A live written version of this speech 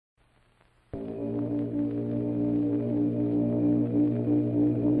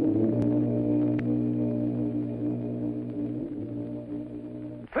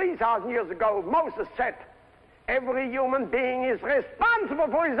3,000 years ago, Moses said, every human being is responsible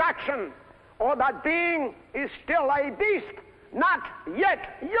for his action, or that being is still a beast, not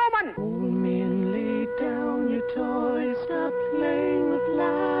yet human. Old men, lay down your toys, stop playing with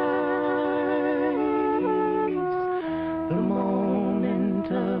lies. The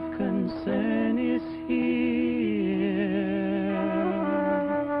moment of concern is here.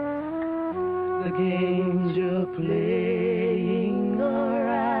 The games you're playing are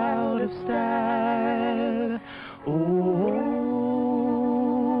out of style. Oh,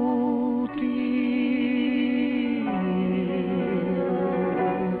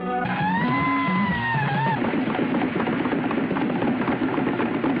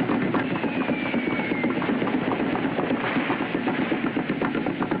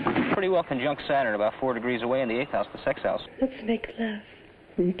 pretty well conjunct Saturn about 4 degrees away in the 8th house, the sex house. Let's make love.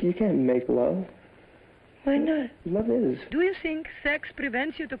 You can't make love. Why not? Love is. Do you think sex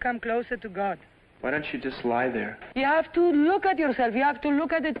prevents you to come closer to God? Why don't you just lie there? You have to look at yourself. You have to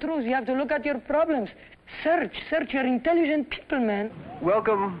look at the truth. You have to look at your problems. Search. You're intelligent people, man.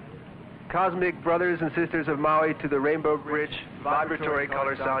 Welcome, cosmic brothers and sisters of Maui, to the Rainbow Bridge Vibratory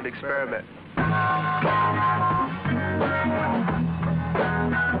Color Sound Experiment.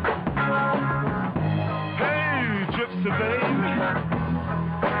 Hey, gypsy baby,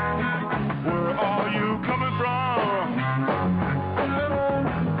 where are you coming from?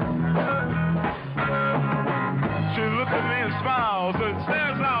 She looks at me and smiles and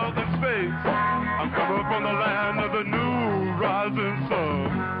stares out in space. I'm coming from the land of the new rising sun.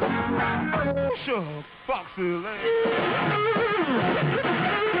 Sure, Foxy Lane.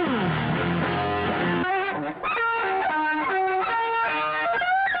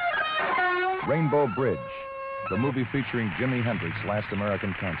 Rainbow Bridge, the movie featuring Jimi Hendrix' last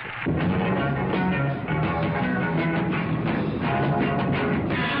American concert.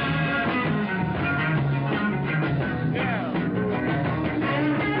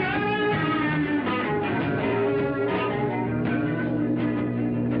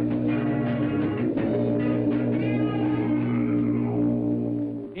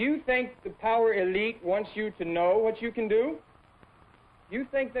 You think the power elite wants you to know what you can do? You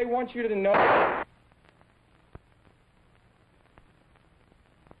think they want you to know